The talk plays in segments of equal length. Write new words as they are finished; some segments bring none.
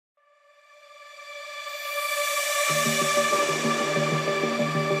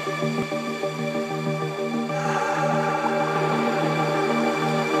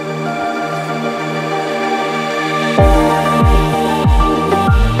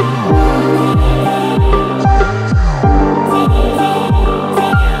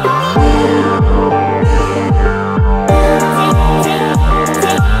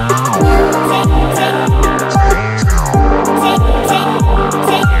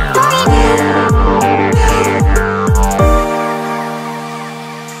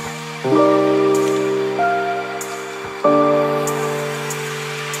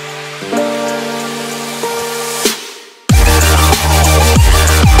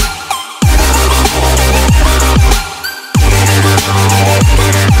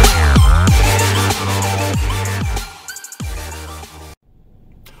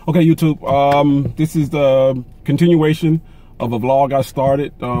Okay, YouTube, this is the continuation of a vlog I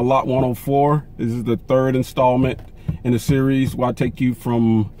started, Lot 104. This is the third installment in the series where I take you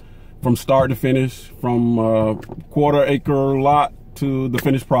from start to finish, from quarter acre lot to the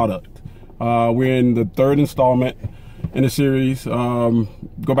finished product. We're in the third installment in the series. Go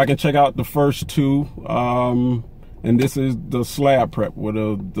back and check out the first two. And this is the slab prep where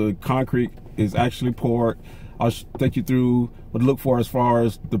the concrete is actually poured. I'll take you through what to look for as far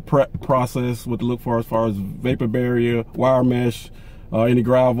as the prep process, what to look for as far as vapor barrier, wire mesh, any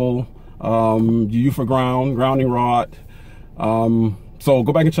gravel, you for grounding rod. So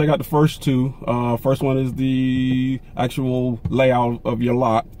go back and check out the first two. First one is the actual layout of your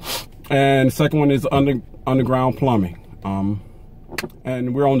lot, and the second one is underground plumbing.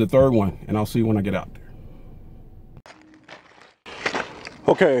 And we're on the third one, and I'll see you when I get out there.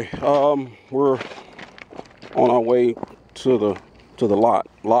 Okay, we're on our way to the lot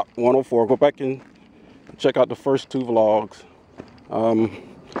 104. Go back and check out the first two vlogs.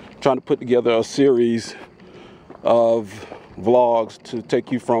 Trying to put together a series of vlogs to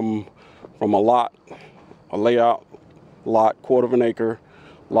take you from a layout lot, quarter of an acre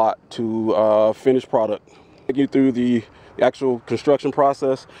lot, to finished product. Take you through the actual construction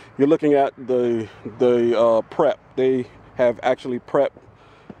process. You're looking at the prep. They have actually prepped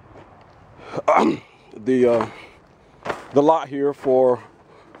the lot here for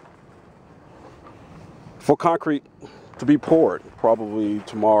concrete to be poured, probably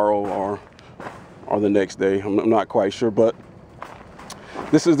tomorrow or the next day. I'm not quite sure, but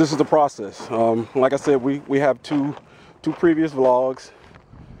this is the process. Like I said, we have two previous vlogs.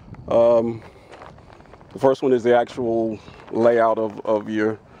 The first one is the actual layout of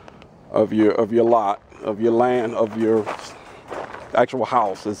your lot, of your land, of your actual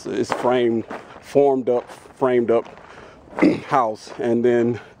house. It's framed up house. And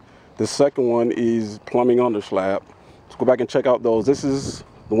then the second one is plumbing under slab. Let's go back and check out those. This is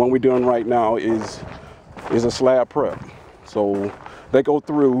the one we're doing right now, is a slab prep. So they go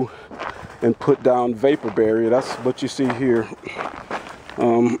through and put down vapor barrier. That's what you see here.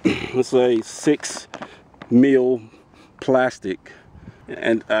 Let's say 6 mil plastic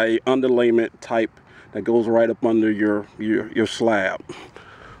and a underlayment type that goes right up under your slab.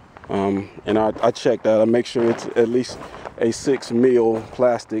 And I check that. I make sure it's at least a 6 mil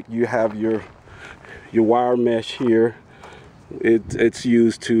plastic. You have your wire mesh here. It's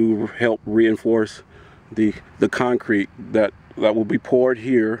used to help reinforce the concrete that will be poured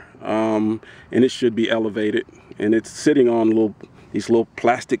here, and it should be elevated. And it's sitting on these little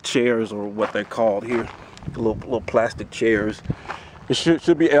plastic chairs, or what they're called here, little plastic chairs. It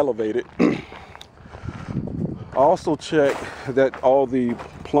should be elevated. I also check that all the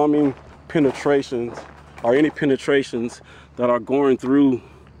plumbing penetrations, or any penetrations that are going through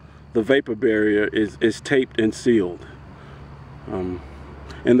the vapor barrier, is taped and sealed. And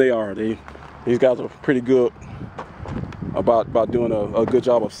they are. These guys are pretty good about doing a good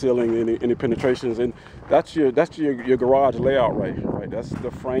job of sealing any penetrations. And that's your garage layout right. That's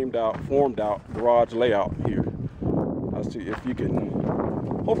the formed out garage layout here. Let's see if you can.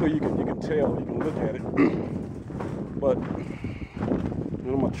 Hopefully you can tell. You can look at it. But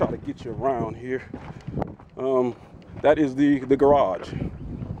I'm gonna try to get you around here. That is the garage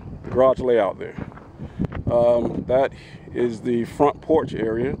layout there. That is the front porch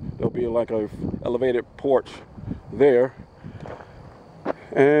area. There'll be like a elevated porch there.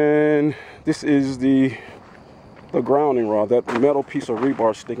 And this is the grounding rod. That metal piece of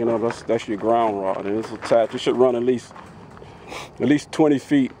rebar sticking up, that's your ground rod, and it's attached. It should run at least 20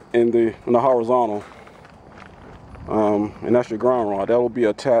 feet in the horizontal. And that's your ground rod. That will be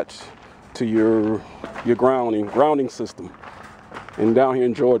attached to your grounding system. And down here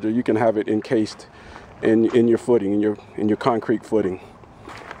in Georgia, you can have it encased in your footing, in your concrete footing.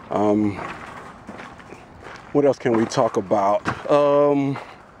 What else can we talk about?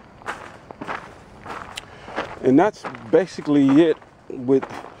 And that's basically it with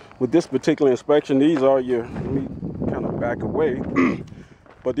this particular inspection. These are your, let me kind of back away,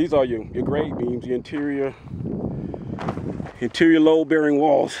 but these are your grade beams, your interior load bearing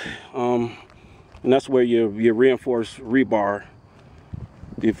walls, and that's where your reinforced rebar.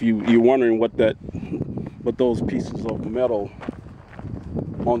 If you're wondering what those pieces of metal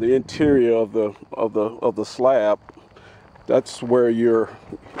on the interior of the slab, that's where your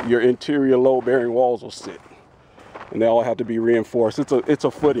interior load bearing walls will sit, and they all have to be reinforced. It's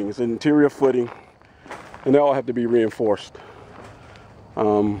a footing, it's an interior footing, and they all have to be reinforced.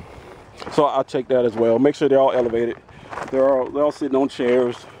 So I'll check that as well. Make sure they're all elevated. They're all sitting on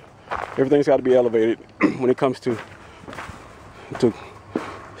chairs. Everything's got to be elevated when it comes to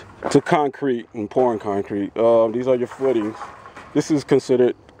concrete and pouring concrete. These are your footings. This is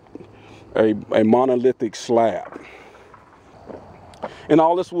considered a monolithic slab, and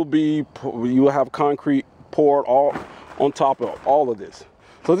all this will be, you will have concrete poured all on top of all of this.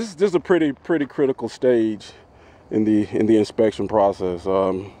 So this is a pretty critical stage in the inspection process,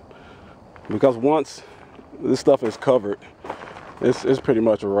 because once this stuff is covered, it's pretty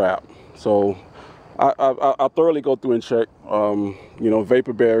much a wrap. So I thoroughly go through and check, you know,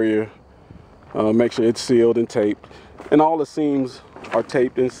 vapor barrier, make sure it's sealed and taped, and all the seams are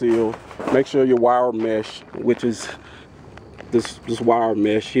taped and sealed. Make sure your wire mesh, which is this wire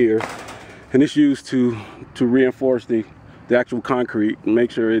mesh here, and it's used to reinforce the actual concrete, and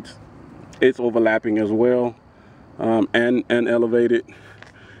make sure it's overlapping as well, and elevated.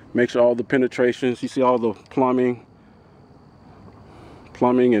 Make sure all the penetrations, you see all the plumbing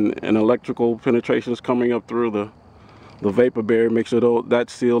and electrical penetrations coming up through the vapor barrier. Make sure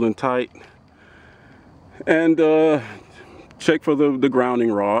that's sealed and tight. And check for the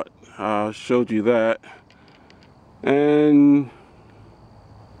grounding rod. Showed you that. And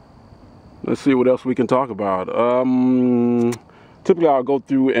let's see what else we can talk about. Typically I'll go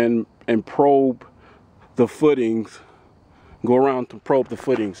through and probe the footings. Go around to probe the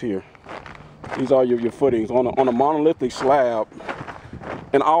footings here. These are your footings on a monolithic slab.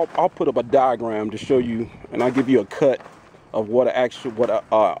 And I'll put up a diagram to show you, and I'll give you a cut of what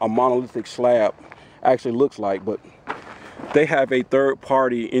a monolithic slab actually looks like. But they have a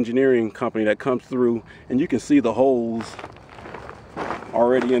third-party engineering company that comes through, and you can see the holes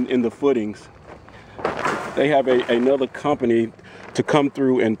already in the footings. They have another company to come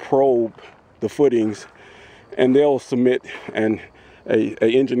through and probe the footings, and they'll submit an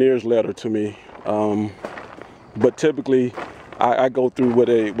engineer's letter to me. But typically I go through with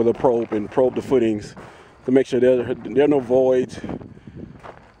a probe and probe the footings to make sure there are no voids.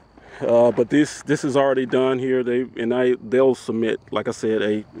 But this is already done here. They'll submit, like I said,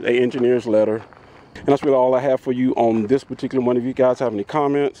 a engineer's letter. And that's really all I have for you on this particular one. If you guys have any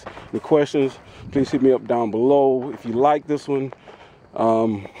comments, any questions, please hit me up down below. If you like this one,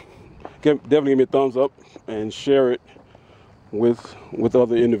 definitely give me a thumbs up and share it with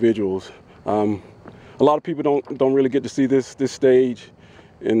other individuals. A lot of people don't really get to see this stage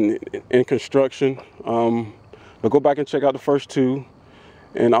in construction. But go back and check out the first two,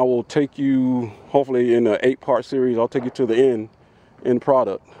 and I will take you, hopefully in an 8-part series, I'll take you to the end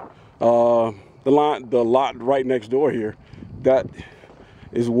product. The lot right next door here, that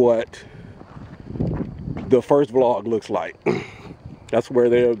is what the first vlog looks like. That's where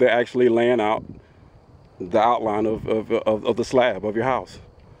they're actually laying out the outline of the slab of your house.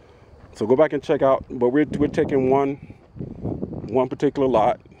 So go back and check out, but we're taking one particular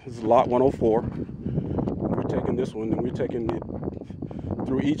lot. This is lot 104. We're taking this one, and we're taking it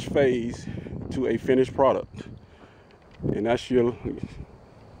through each phase to a finished product. And that's your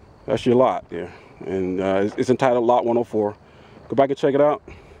lot there. And it's entitled Lot 104. Go back and check it out.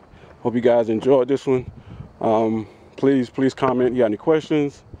 Hope you guys enjoyed this one. Please comment if you got any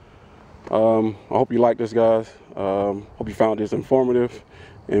questions. I hope you like this, guys. Hope you found this informative.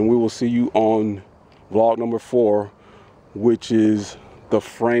 And we will see you on vlog number 4, which is the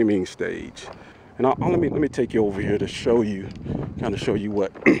framing stage. And let me take you over here to show you, kind of show you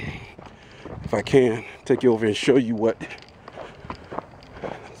what, if I can, take you over and show you what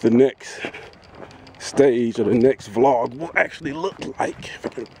the next stage or the next vlog will actually look like. If I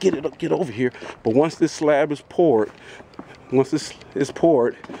can get over here. But once this slab is poured,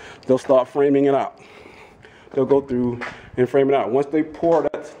 they'll start framing it out. They'll go through and frame it out. Once they pour,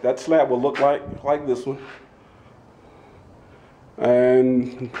 that slab will look like this one,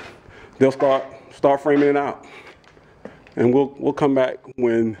 and they'll start framing it out. And we'll come back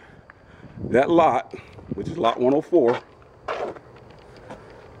when that lot, which is lot 104,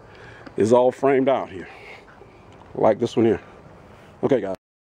 is all framed out here. like this one here. Okay, guys.